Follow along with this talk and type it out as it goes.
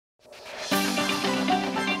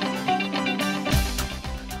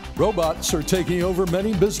Robots are taking over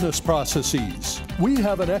many business processes. We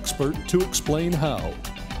have an expert to explain how.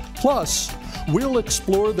 Plus, we'll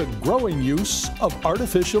explore the growing use of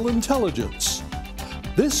artificial intelligence.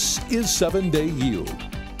 This is 7-Day Yield.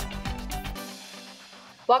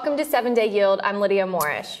 Welcome to 7-Day Yield. I'm Lydia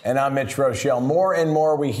Morish. And I'm Mitch Rochelle. More and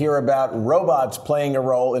more we hear about robots playing a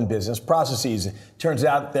role in business processes. Turns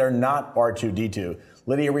out they're not R2-D2.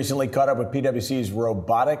 Lydia recently caught up with PwC's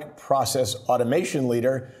robotic process automation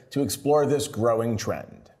leader to explore this growing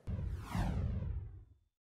trend.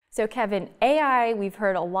 So Kevin, AI we've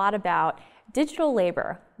heard a lot about. Digital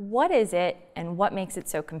labor, what is it and what makes it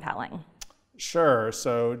so compelling? Sure.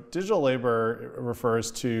 So digital labor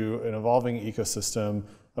refers to an evolving ecosystem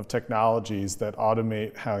of technologies that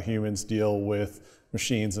automate how humans deal with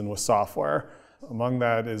machines and with software. Among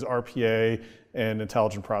that is RPA and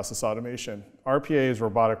intelligent process automation. RPA is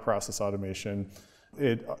robotic process automation.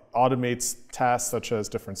 It automates tasks such as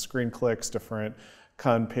different screen clicks, different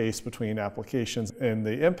cut and paste between applications, and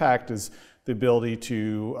the impact is the ability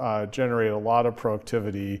to generate a lot of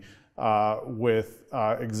productivity with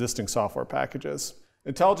existing software packages.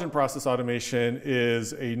 Intelligent process automation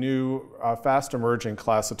is a new, fast emerging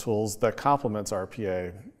class of tools that complements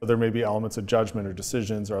RPA. There may be elements of judgment or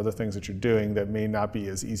decisions or other things that you're doing that may not be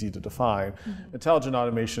as easy to define. Mm-hmm. Intelligent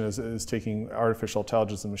automation is taking artificial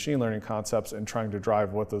intelligence and machine learning concepts and trying to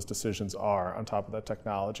drive what those decisions are on top of that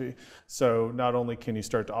technology. So not only can you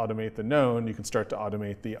start to automate the known, you can start to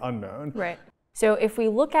automate the unknown. Right. So if we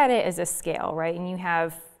look at it as a scale, right, and you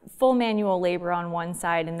have full manual labor on one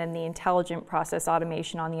side and then the intelligent process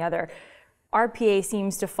automation on the other, RPA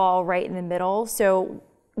seems to fall right in the middle. So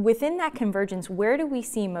within that convergence, where do we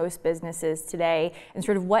see most businesses today, and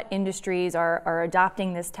sort of what industries are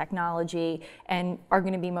adopting this technology and are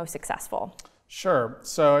going to be most successful? Sure.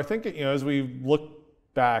 So I think, as we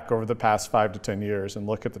look back over the past 5 to 10 years and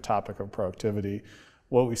look at the topic of productivity,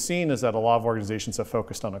 what we've seen is that a lot of organizations have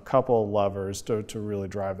focused on a couple of levers to really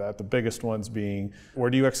drive that. The biggest ones being, where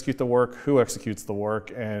do you execute the work, who executes the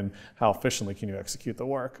work, and how efficiently can you execute the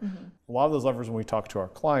work? Mm-hmm. A lot of those levers, when we talk to our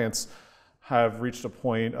clients, have reached a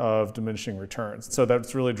point of diminishing returns. So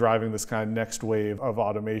that's really driving this kind of next wave of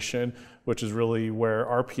automation, which is really where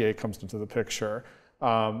RPA comes into the picture.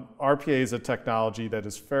 RPA is a technology that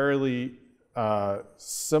is fairly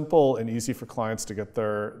simple and easy for clients to get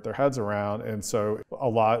their heads around, and so a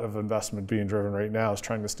lot of investment being driven right now is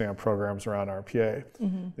trying to stand programs around RPA.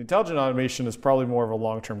 Mm-hmm. The intelligent automation is probably more of a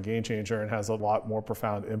long-term game changer and has a lot more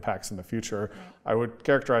profound impacts in the future. Right. I would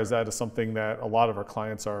characterize that as something that a lot of our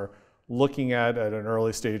clients are looking at an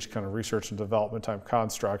early stage kind of research and development type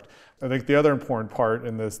construct. I think the other important part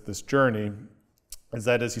in this journey is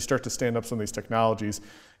that as you start to stand up some of these technologies,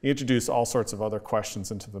 you introduce all sorts of other questions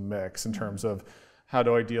into the mix in terms of how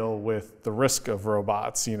do I deal with the risk of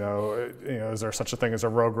robots? Is there such a thing as a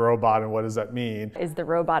rogue robot, and what does that mean? Is the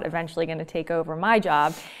robot eventually going to take over my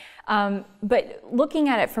job? But looking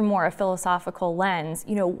at it from more a philosophical lens,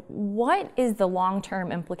 what is the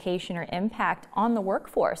long-term implication or impact on the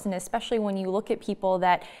workforce? And especially when you look at people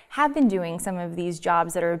that have been doing some of these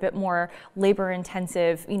jobs that are a bit more labor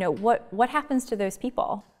intensive, what happens to those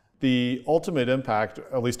people? The ultimate impact,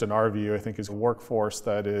 at least in our view, I think, is a workforce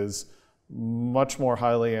that is much more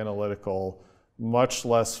highly analytical, much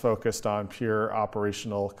less focused on pure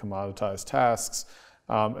operational commoditized tasks,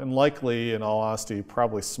 and likely, in all honesty,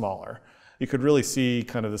 probably smaller. You could really see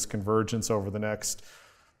kind of this convergence over the next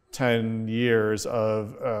 10 years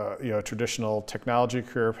of a traditional technology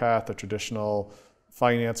career path, a traditional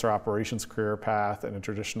finance or operations career path, and a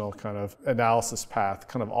traditional kind of analysis path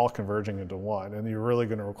kind of all converging into one. And you're really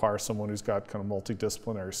going to require someone who's got kind of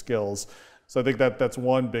multidisciplinary skills. So I think that's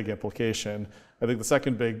one big implication. I think the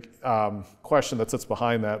second big question that sits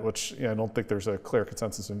behind that, which I don't think there's a clear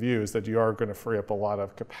consensus in view, is that you are going to free up a lot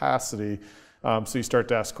of capacity. So you start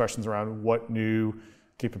to ask questions around what new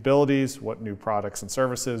capabilities, what new products and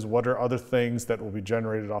services, what are other things that will be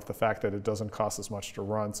generated off the fact that it doesn't cost as much to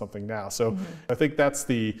run something now. So I think that's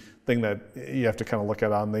the thing that you have to kind of look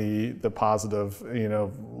at on the positive,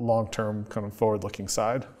 long-term kind of forward-looking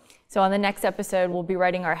side. So on the next episode, we'll be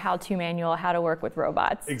writing our how-to manual, how to work with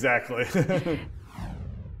robots. Exactly.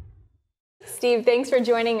 Steve, thanks for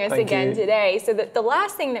joining us again today. So the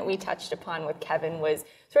last thing that we touched upon with Kevin was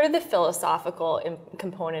sort of the philosophical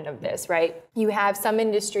component of this, right? You have some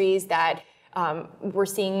industries that we're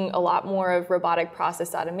seeing a lot more of robotic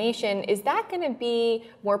process automation. Is that going to be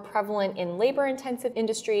more prevalent in labor-intensive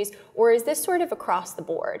industries, or is this sort of across the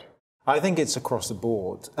board? I think it's across the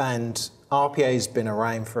board, and RPA has been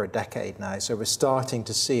around for a decade now, so we're starting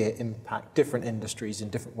to see it impact different industries in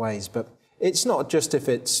different ways. But It's not just if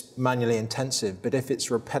it's manually intensive, but if it's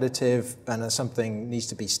repetitive and something needs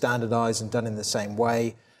to be standardized and done in the same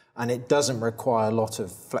way, and it doesn't require a lot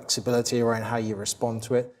of flexibility around how you respond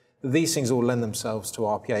to it, these things all lend themselves to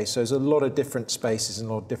RPA. So there's a lot of different spaces and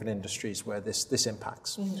a lot of different industries where this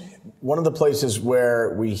impacts. Mm-hmm. One of the places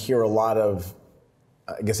where we hear a lot of,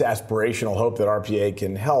 I guess, aspirational hope that RPA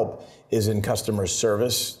can help is in customer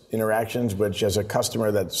service interactions, which as a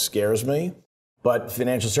customer, that scares me. But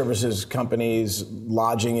financial services companies,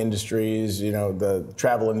 lodging industries, the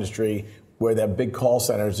travel industry, where they have big call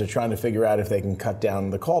centers, they're trying to figure out if they can cut down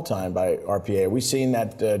the call time by RPA. Are we seeing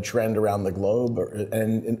that trend around the globe?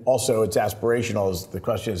 And also it's aspirational. The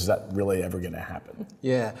question is that really ever going to happen?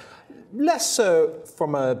 Yeah. Less so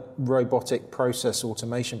from a robotic process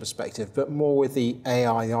automation perspective, but more with the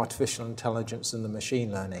AI, the artificial intelligence and the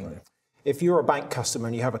machine learning. Right. If you're a bank customer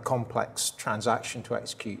and you have a complex transaction to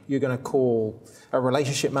execute, you're going to call a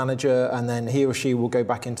relationship manager and then he or she will go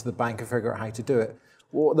back into the bank and figure out how to do it.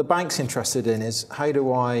 What the bank's interested in is how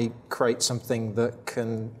do I create something that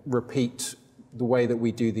can repeat the way that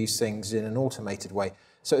we do these things in an automated way.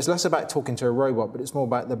 So it's less about talking to a robot, but it's more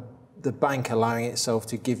about the bank allowing itself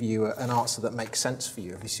to give you an answer that makes sense for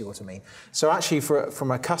you, if you see what I mean. So actually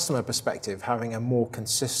from a customer perspective, having a more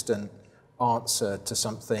consistent answer to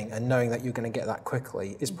something and knowing that you're going to get that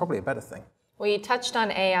quickly is probably a better thing. Well, you touched on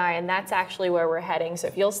AI, and that's actually where we're heading, so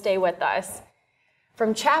if you'll stay with us.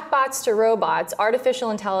 From chatbots to robots, artificial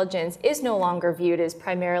intelligence is no longer viewed as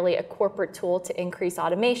primarily a corporate tool to increase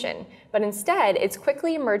automation, but instead it's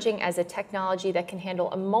quickly emerging as a technology that can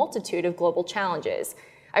handle a multitude of global challenges.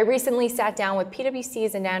 I recently sat down with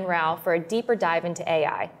PwC's Anand Rao for a deeper dive into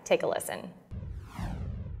AI. Take a listen.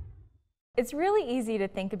 It's really easy to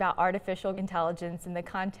think about artificial intelligence in the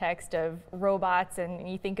context of robots, and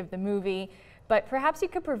you think of the movie, but perhaps you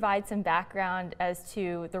could provide some background as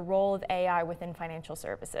to the role of AI within financial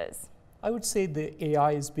services. I would say the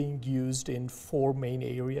AI is being used in 4 main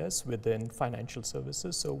areas within financial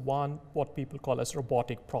services. So one, what people call as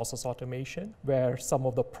robotic process automation, where some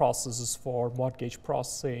of the processes for mortgage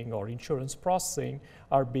processing or insurance processing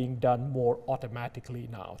are being done more automatically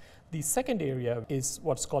now. The second area is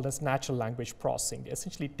what's called as natural language processing,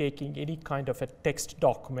 essentially taking any kind of a text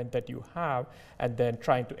document that you have and then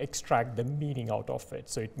trying to extract the meaning out of it.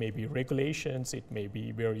 So it may be regulations, it may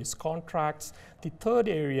be various contracts. The third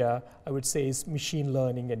area, I would say, is machine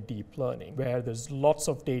learning and deep learning, where there's lots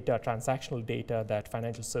of data, transactional data that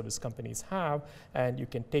financial service companies have, and you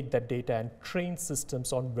can take that data and train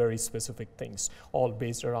systems on very specific things, all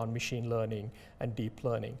based around machine learning and deep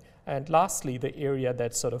learning. And lastly, the area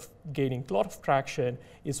that's sort of gaining a lot of traction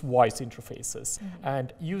is voice interfaces,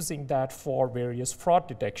 and using that for various fraud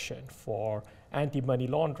detection, for anti-money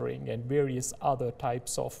laundering, and various other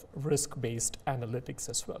types of risk-based analytics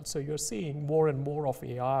as well. So you're seeing more and more of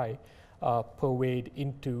AI pervade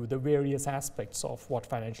into the various aspects of what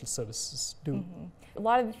financial services do. A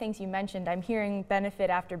lot of the things you mentioned, I'm hearing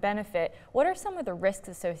benefit after benefit. What are some of the risks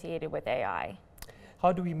associated with AI?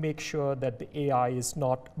 How do we make sure that the AI is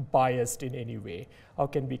not biased in any way? How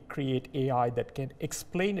can we create AI that can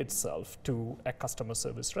explain itself to a customer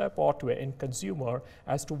service rep or to an end consumer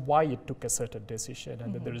as to why it took a certain decision,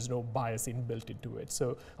 and that there is no bias inbuilt into it?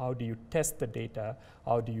 So how do you test the data?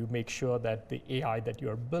 How do you make sure that the AI that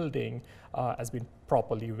you're building has been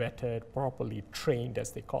properly vetted, properly trained, as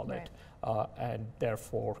they call it, and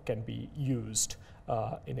therefore can be used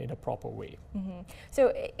in a proper way.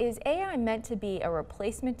 So is AI meant to be a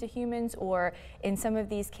replacement to humans, or in some of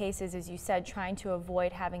these cases, as you said, trying to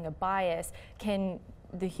avoid having a bias, can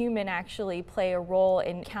the human actually play a role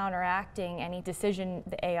in counteracting any decision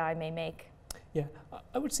the AI may make? Yeah,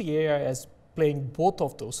 I would see AI as playing both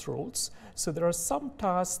of those roles. So there are some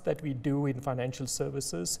tasks that we do in financial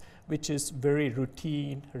services which is very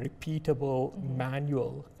routine, repeatable,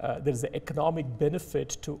 manual. There's an economic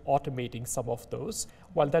benefit to automating some of those.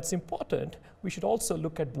 While that's important, we should also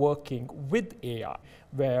look at working with AI,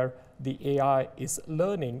 where the AI is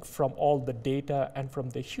learning from all the data and from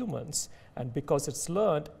the humans. And because it's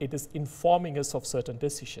learned, it is informing us of certain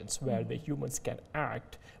decisions where the humans can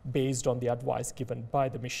act based on the advice given by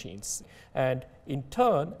the machines. And in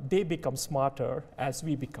turn, they become smarter as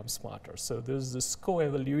we become smarter. So there's this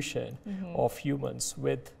co-evolution of humans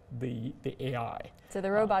with the AI. So the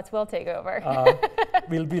robots will take over.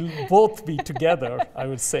 We'll both be together, I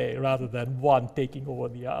would say, rather than one taking over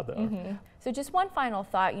the other. So just one final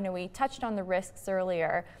thought, we touched on the risks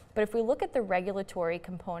earlier, but if we look at the regulatory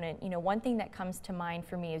component, one thing that comes to mind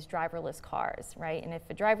for me is driverless cars, right? And if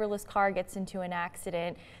a driverless car gets into an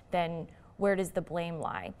accident, then where does the blame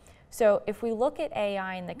lie? So if we look at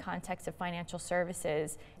AI in the context of financial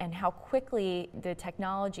services and how quickly the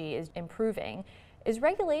technology is improving, is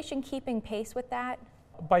regulation keeping pace with that?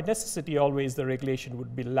 By necessity, always the regulation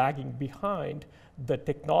would be lagging behind the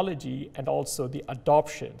technology and also the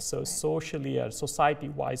adoption. So socially or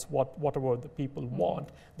society-wise, whatever the people want,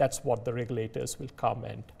 that's what the regulators will come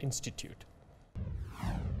and institute.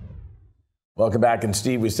 Welcome back, and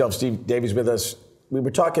Steve, we still have Steve Davies with us. We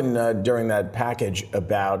were talking during that package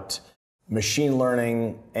about machine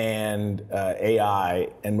learning and AI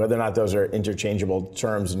and whether or not those are interchangeable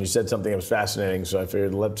terms, and you said something that was fascinating, so I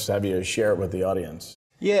figured let's have you share it with the audience.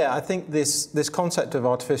 Yeah, I think this concept of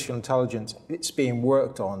artificial intelligence, it's being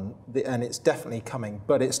worked on, and it's definitely coming,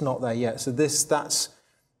 but it's not there yet. So that's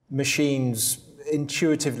machines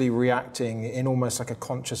intuitively reacting in almost like a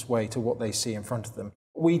conscious way to what they see in front of them.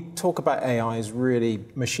 We talk about AI as really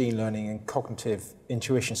machine learning and cognitive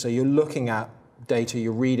intuition. So you're looking at data,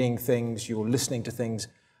 you're reading things, you're listening to things,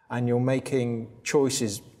 and you're making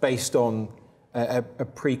choices based on a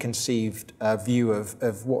preconceived view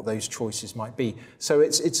of what those choices might be. So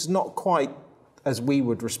it's not quite as we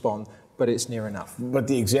would respond, but it's near enough. But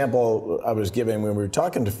the example I was giving when we were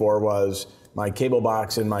talking before was my cable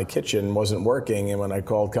box in my kitchen wasn't working, and when I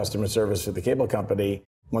called customer service for the cable company,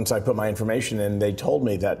 once I put my information in, they told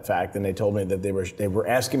me that fact, and they told me that they were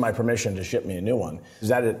asking my permission to ship me a new one. Is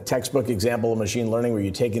that a textbook example of machine learning where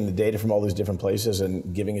you're taking the data from all these different places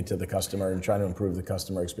and giving it to the customer and trying to improve the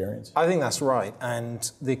customer experience? I think that's right. And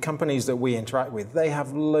the companies that we interact with, they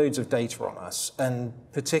have loads of data on us. And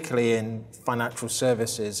particularly in financial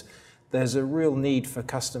services, there's a real need for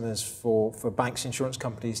customers, for banks, insurance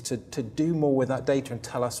companies to do more with that data and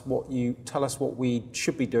tell us what we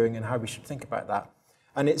should be doing and how we should think about that.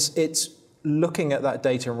 And it's looking at that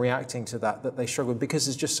data and reacting to that they struggle because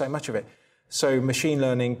there's just so much of it. So machine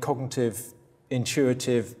learning, cognitive,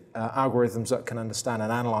 intuitive algorithms that can understand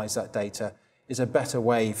and analyze that data is a better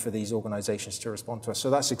way for these organizations to respond to us. So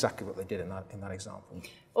that's exactly what they did in that example.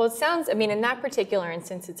 Well, it sounds, I mean, in that particular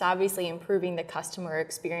instance, it's obviously improving the customer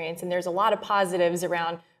experience, and there's a lot of positives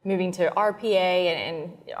around moving to RPA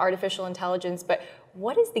and artificial intelligence, but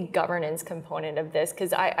what is the governance component of this?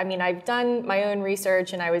 Because I mean, I've done my own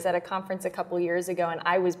research, and I was at a conference a couple years ago, and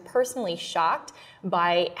I was personally shocked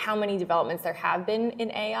by how many developments there have been in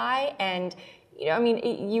AI. And you know, I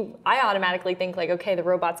mean, I automatically think like, okay, the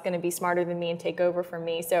robot's going to be smarter than me and take over from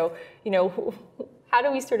me. So, you know, how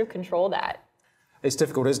do we sort of control that? It's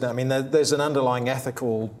difficult, isn't it? I mean, there's an underlying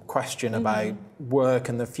ethical question about work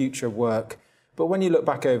and the future of work. But when you look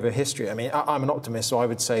back over history, I mean, I'm an optimist, so I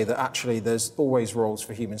would say that actually there's always roles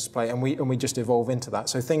for humans to play, and we just evolve into that.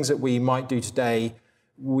 So things that we might do today,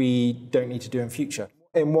 we don't need to do in future.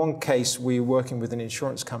 In one case, we were working with an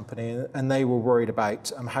insurance company, and they were worried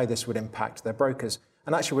about how this would impact their brokers.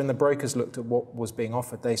 And actually, when the brokers looked at what was being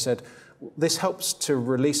offered, they said, this helps to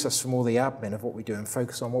release us from all the admin of what we do and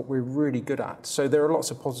focus on what we're really good at. So there are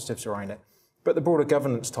lots of positives around it. But the broader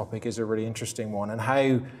governance topic is a really interesting one. And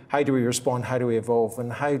how do we respond? How do we evolve?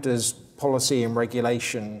 And how does policy and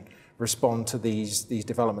regulation respond to these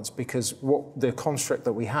developments? Because the construct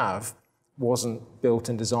that we have wasn't built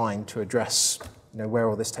and designed to address where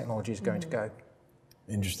all this technology is going to go.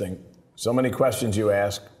 Interesting. So many questions you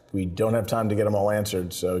ask. We don't have time to get them all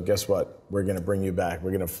answered, so guess what? We're going to bring you back.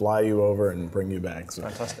 We're going to fly you over and bring you back. So,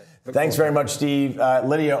 fantastic. Thanks very much, Steve.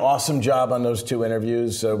 Lydia, awesome job on those 2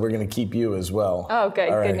 interviews. So we're going to keep you as well. Oh, good.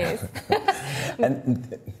 All right. Good news.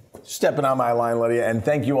 And stepping on my line, Lydia, and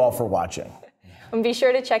thank you all for watching. And be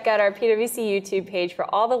sure to check out our PwC YouTube page for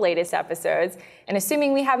all the latest episodes. And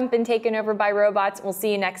assuming we haven't been taken over by robots, we'll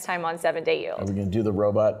see you next time on 7-Day Yield. Are we going to do the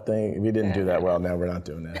robot thing? We didn't do that well. Now we're not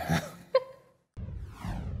doing that.